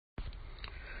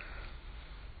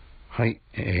はい、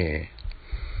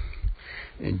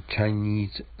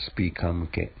Chinese スピーカー向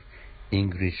け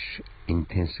English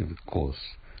Intensive Course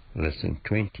Lesson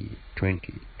 20.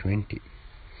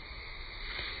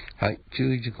 はい、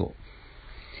注意事項。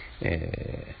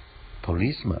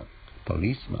Policeman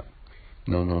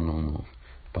No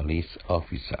Police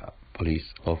Officer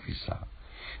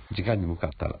時間に向か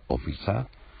ったら Officer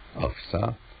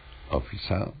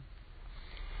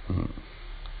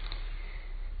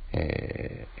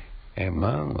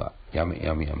man はやめ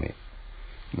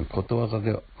ことわざ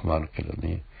では困るけど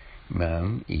ね。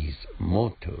 Man is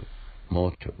motor、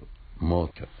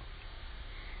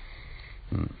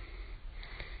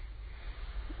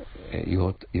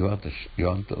言わ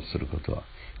んとすることは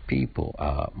People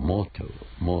are mortal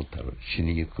死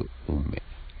にゆく運命、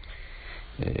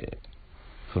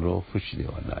不老不死で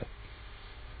はない、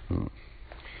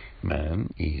Man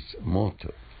is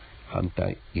mortal 反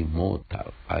対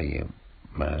immortal I am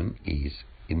Man is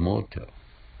immortal、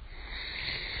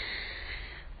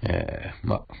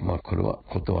これは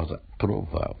ことわざプロ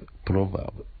バ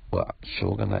ーブはし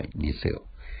ょうがないにせよ、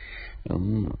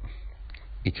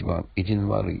一番意地の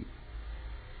悪い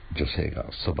女性が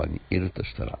そばにいると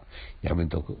したらやめ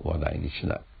とく、話題にし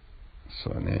ない。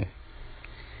そうね、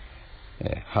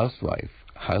housewife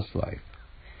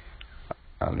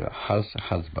あるいはhouse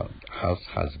husband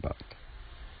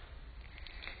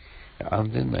安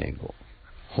全な英語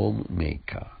ホームメ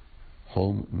ーカー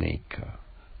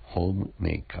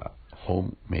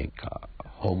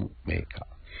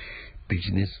ビ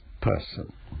ジネスパーソ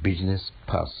ンビジネス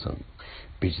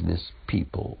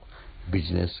people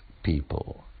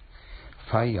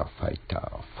ファイヤーファイ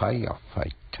タ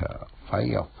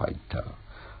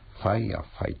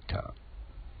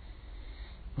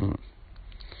ー、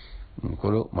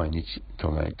これを毎日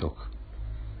唱えておく。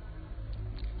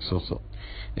そう、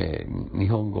日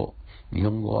本語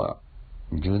は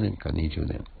10年か20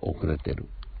年遅れてる。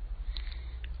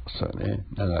そうね、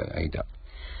長い間、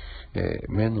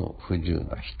目の不自由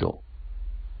な人、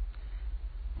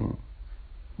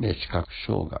で視覚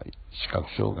障害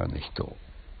の人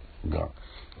が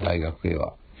大学へ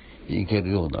は行け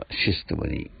るようなシステム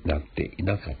になってい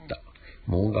なかった。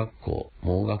盲学校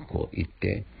行っ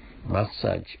てマッサ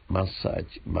ー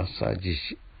ジ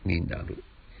師になる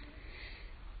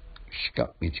し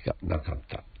か道がなかっ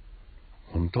た。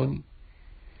本当に、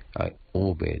はい、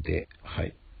欧米で、は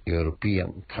い、ヨーロピア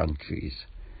ンカントリーズ、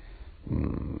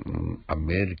ア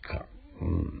メリカ、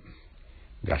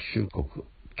合衆国、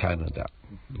カナダ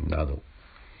など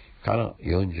から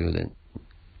40年、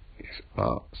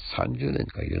30年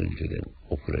か40年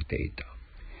遅れていた。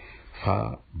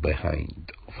far behind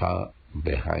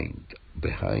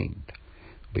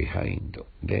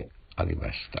であり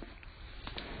ました。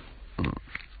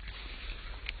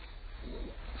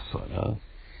そうだな。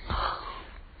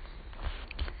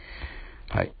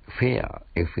はい、fair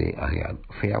FAIR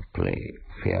フェアプレイ、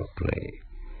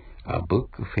ブッ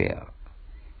クフェ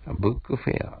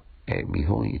ア、見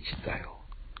本市だよ。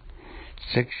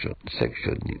セクシ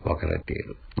ョンに分かれてい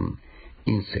る。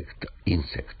インセクト、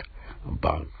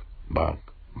バッグ、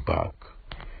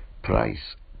プライ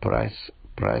ス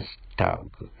タ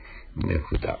グ、値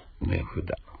札、フ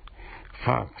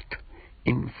ァクト、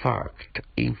インファ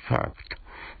クト、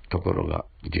ところが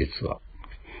実は、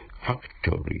ファク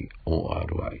トリー、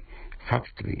ORY、ファ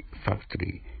クトリー、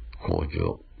工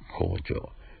場、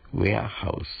ウェア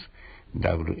ハウス、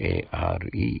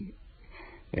WARE、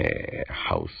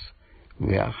ハウス、ウ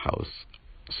ェアハウス、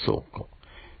倉庫、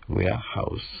フ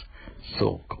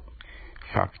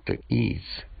ァクトイズ、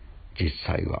実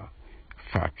際は、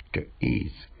ファクトイ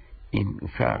ズ、インフ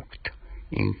ァクト、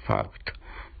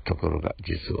ところが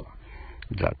実は、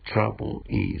The trouble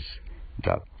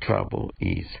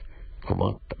is、困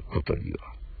ったことに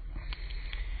は、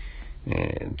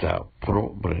The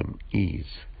problem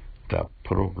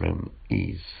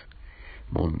is、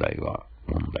問題は、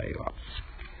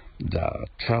The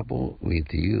trouble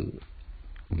with you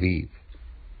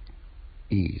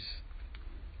is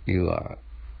you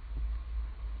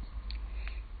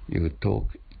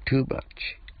talk too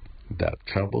much. The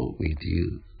trouble with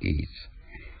you is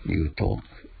you talk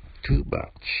too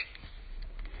much.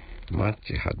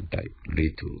 Much 反対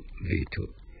little,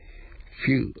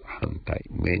 few 反対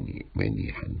many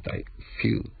反対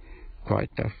few, quite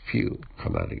a few か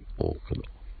なり多くの。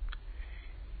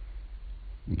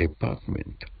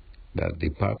Department, the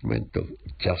Department of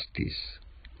Justice、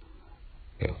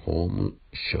法務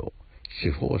省、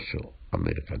司法省、ア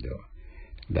メリカでは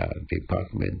The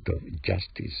Department of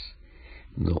Justice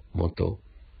の元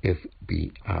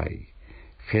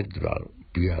FBI、Federal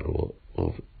Bureau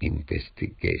of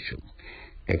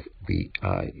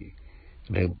Investigation、FBI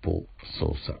連邦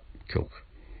捜査局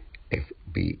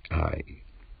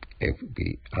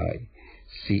FBI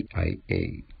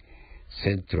CIA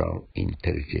Central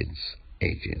Intelligence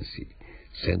Agency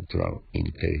Central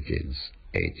Intelligence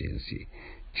Agency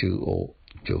中央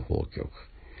情報局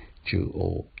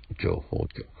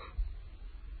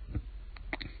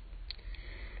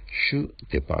州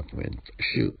デパートメント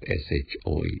州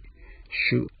SHOE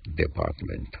州デパート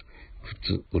メント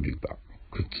靴売り場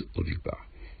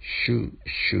シュ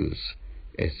ーズ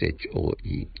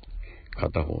SHOE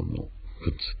片方の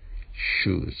靴シ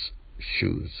ューズ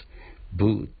ブ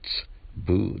ー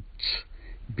ツ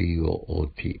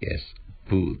BOOTS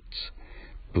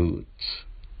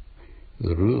ル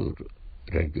ール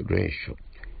レギュレーション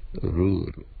ル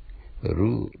ー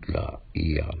ラー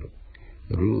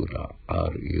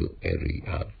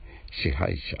RULER 支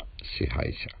配者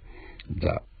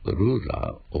The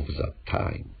ruler of the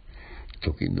time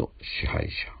時の支配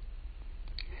者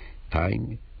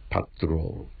Time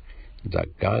Patrol The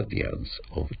guardians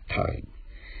of time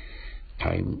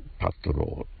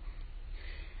Patrol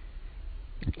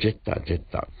ジェッター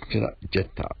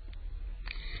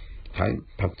タイム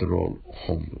パトロール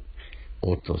本部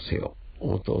応答せよ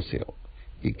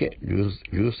行け流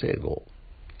星号、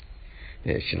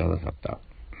知らなかった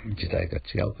時代が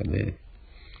違うかね。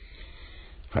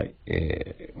はい、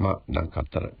何かあっ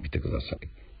たら見てください。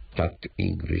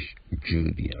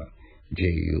catenglishJUNIOR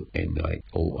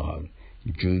JUNIOR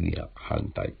ジュニア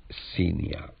反対シ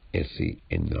ニア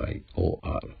SENIOR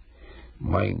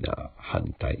マイナー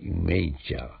反対メ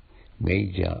ジャー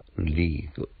リ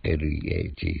ーグ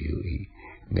LEAGUE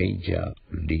メジャー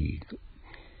リーグ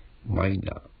マイ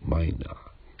ナー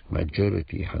マジョリ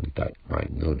ティ反対マ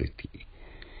イノリテ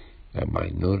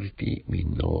ィミ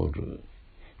ノル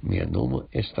mi nomo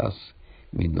estas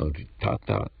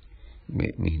minoritata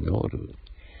minor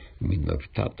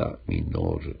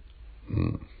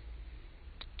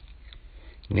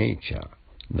nature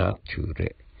nature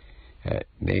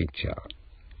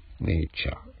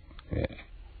nature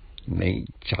ネイ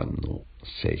ちゃんの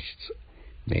性質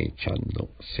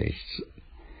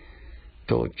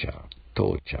トーチャー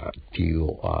TORTURE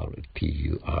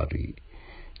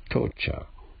トーチャ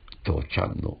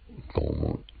ーの拷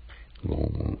問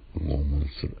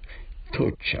するト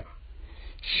ーチャー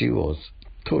She was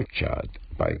tortured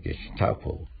by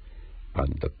Gestapo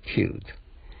and killed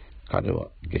彼は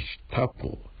ゲシュタ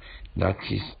ポナ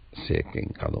チス政権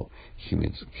下の秘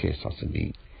密警察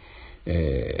に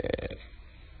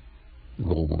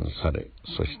拷問され、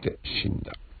そして死ん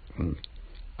だ。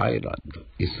アイランド、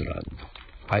イスラン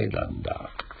ド、アイラン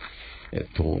ダー、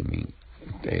島民、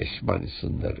島に住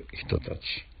んでる人たち、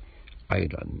アイ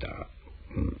ランダ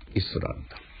ー、イスラン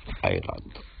ド、アイラン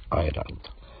ド、ア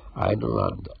イスラ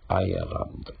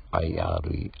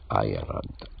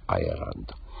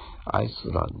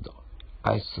ンド、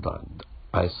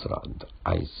アイスランド、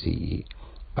ICE、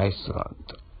アイスラン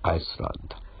ド、アイ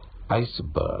ス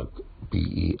バーグ、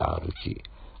BERG、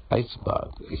アイスバ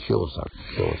ーグ、氷山。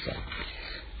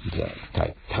じゃあ、タ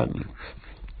イタ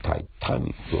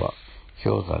ニックは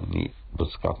氷山にぶ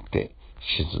つかって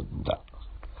沈んだ。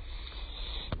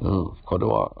これ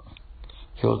は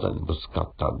氷山にぶつか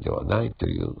ったんではないと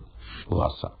いう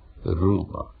噂。ルー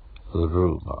マー、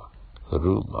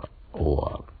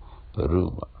OR、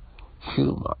ヒ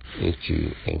ューマ、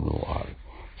HUMOR、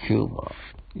ヒューマ、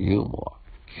ユーモア、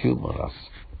ヒューマラス、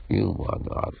ユーモア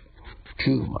のある、チ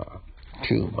ューマー、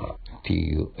TUMOR、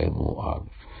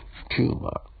チューマ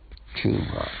ー、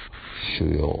腫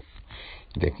瘍、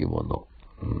出来物、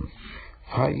フ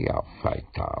ァイヤーファイ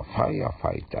ター、ファイヤ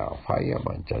ー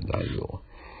マンじゃないよ。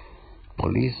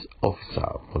police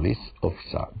officer,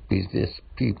 business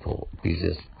people,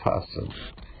 business person,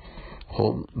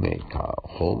 homemaker,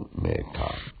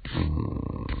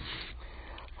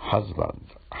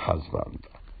 husband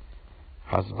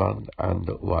and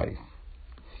wife.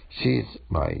 She is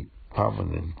my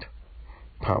permanent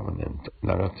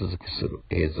長続きする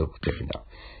永続的な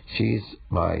She is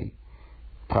my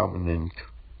permanent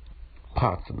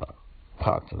partner、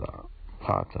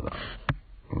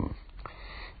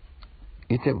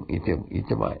イテム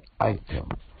アイテム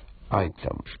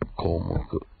項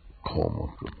目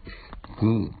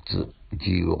グッズ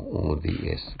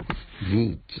GOODS グ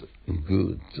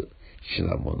ッズ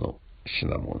品物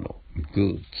グ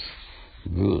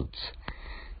ッズ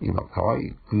今かわいい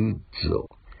グッズを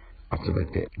集め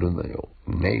てるのよ。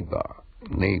ネイバ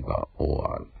ー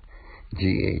OR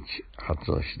GH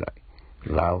発音しない。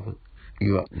Love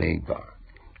your neighbor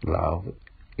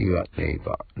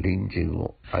隣人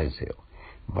を愛せよ。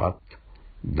But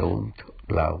don't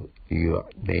love your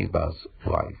neighbor's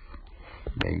wife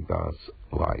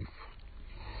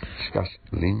しかし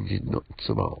隣人の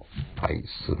妻を愛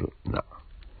するな。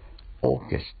オー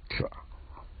ケストラ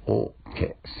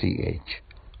OKCH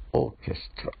オーケ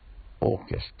ストラ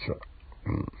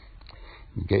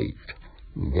ゲ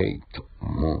ート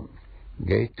門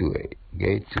ゲートウェイ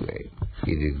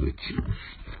入り口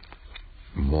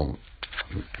門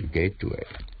ゲートウェイ、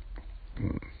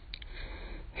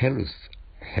ヘルシ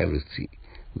ー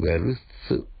ウェルシ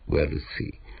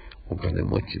ーお金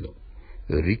持ちの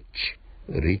リッチ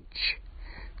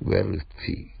ウェルシ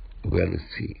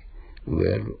ーウ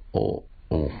ェルオ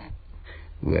フ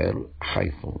ウェル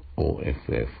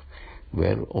-OFF ウ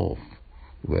ェルオ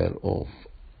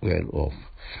フ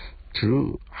トゥ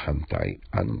ルー反対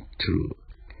アントゥルー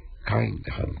カイン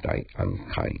ド反対アン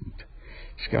カインド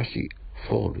しかし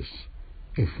フォールス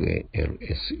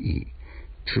FALSE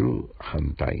トゥルー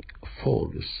反対フォ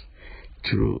ールスト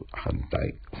ゥルー反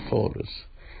対フォールス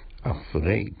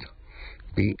afraid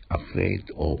be afraid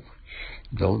of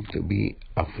don't be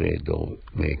afraid of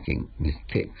making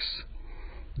mistakes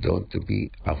don't be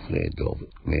afraid of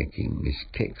making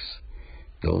mistakes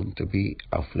don't be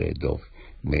afraid of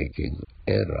making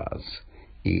errors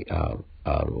ERRORS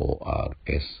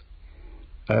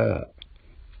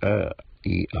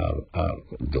ERR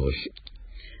動詞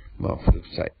古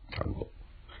臭い単語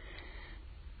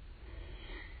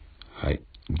はい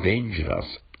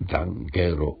dangerous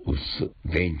dangerous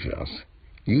dangerous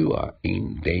you are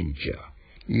in danger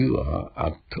you are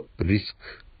at risk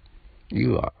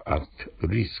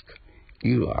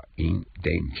you are in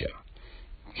danger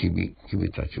君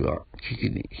たちは危機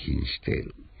に瀕してい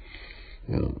る、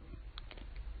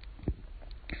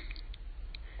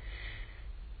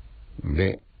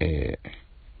で、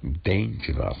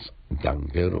dangerous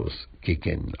危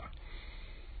険な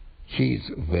he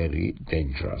is very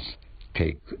dangerous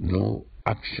take no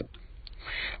action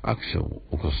アクションを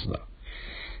起こすな、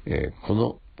こ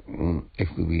の、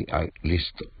FBI リ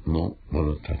ストの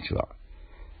者たちは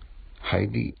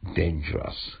highly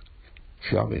dangerous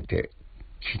極めて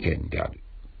危険である。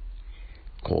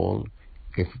call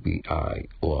FBI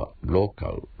or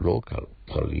local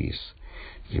police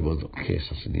地元警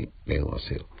察に電話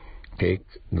せよ。take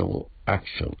no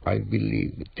action I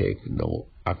believe take no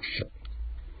action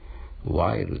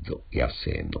wild 野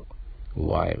生の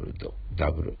wild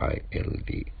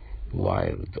WILD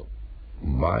wild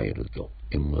mild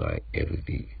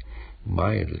MILD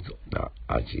mild な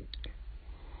味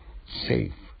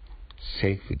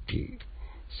safety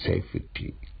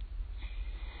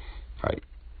はい。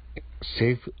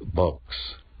セーフボック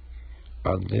ス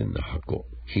安全な箱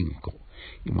金庫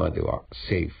今では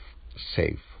セー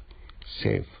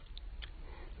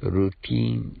フルーテ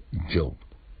ィンジョブ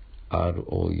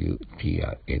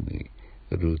ROUTINE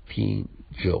ルーティン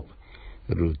ジョ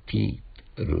ブルーテ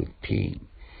ィン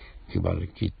決まり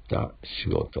きった仕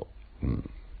事、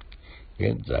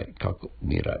現在過去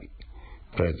未来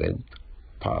present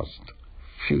past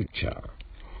future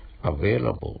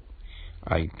available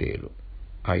空いている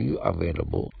Are you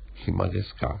available 暇で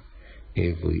すか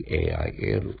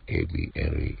AVAIL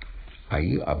ABLE Are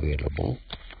you available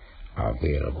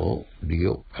利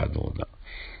用可能な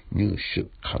入手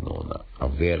可能な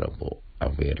available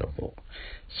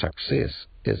success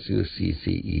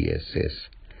SUCCESS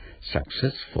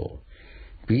successful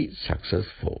be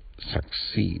successful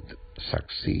succeed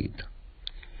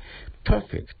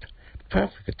perfect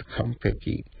完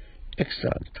璧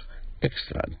excellent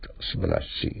素晴らし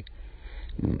い、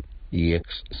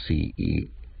EXCESSLENT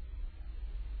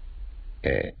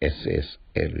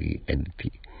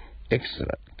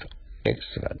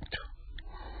excellent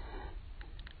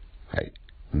はい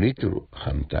little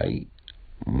反対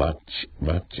much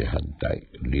反対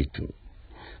little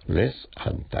less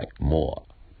反対 more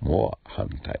反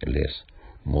対 less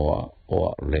more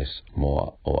or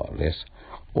less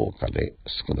多かれ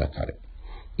少なかれ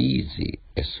easy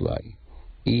SY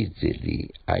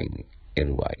easily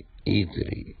INY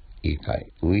easily いいか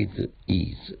い with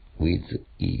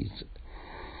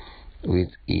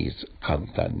ease 簡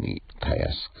単にた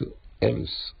やすく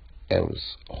else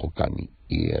他に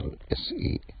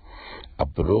ELSE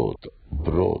abroad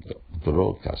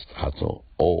broadcast 発音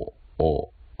O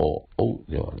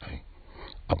ではない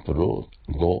abroad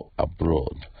go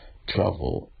abroad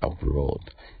travel abroad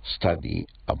study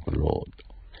abroad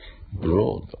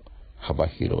broad 幅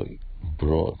広い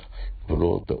broad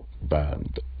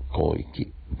band 広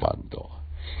域バンド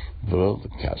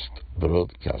broadcast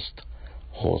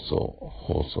放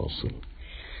送する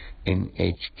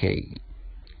NHK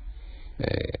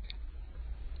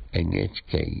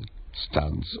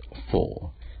stands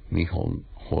for 日本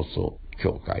放送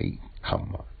協会カ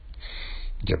ンマ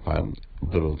Japan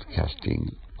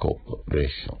Broadcasting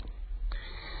Corporation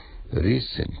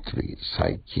recently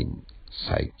最近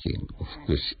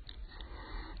副詞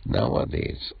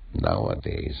nowadays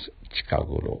近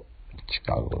頃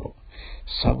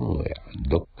somewhere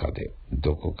ど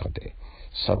こかで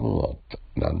somewhat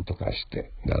なんとかし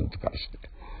て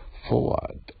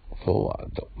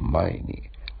forward 前に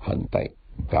反対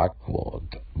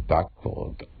backward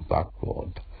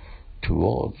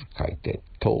towards 書いて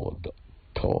toward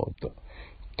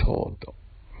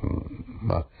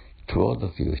まあ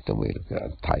toward という人もいるから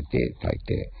大抵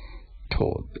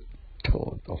toward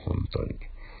本当に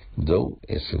though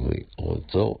SV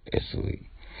although SV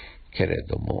けれ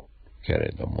ども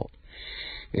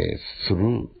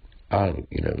through R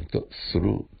入れると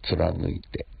through 貫い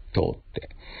て通っ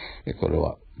てこれ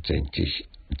は前置詞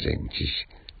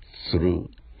through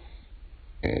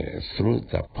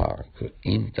the park,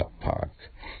 in the park,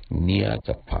 near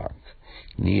the park,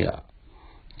 near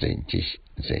前置詞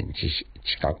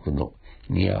近くの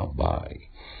nearby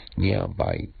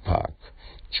park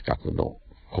近くの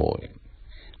公園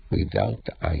without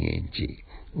ing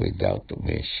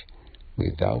名詞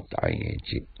without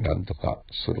ing なんとか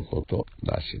すること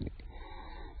なしに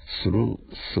through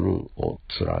を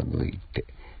貫いて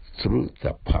through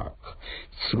the park,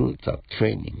 through the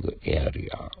training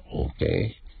area,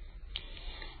 okay?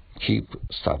 Keep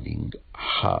studying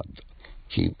hard,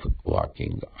 keep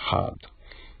working hard,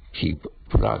 keep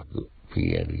plug,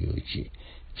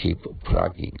 keep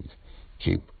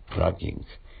plugging,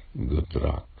 good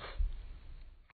luck.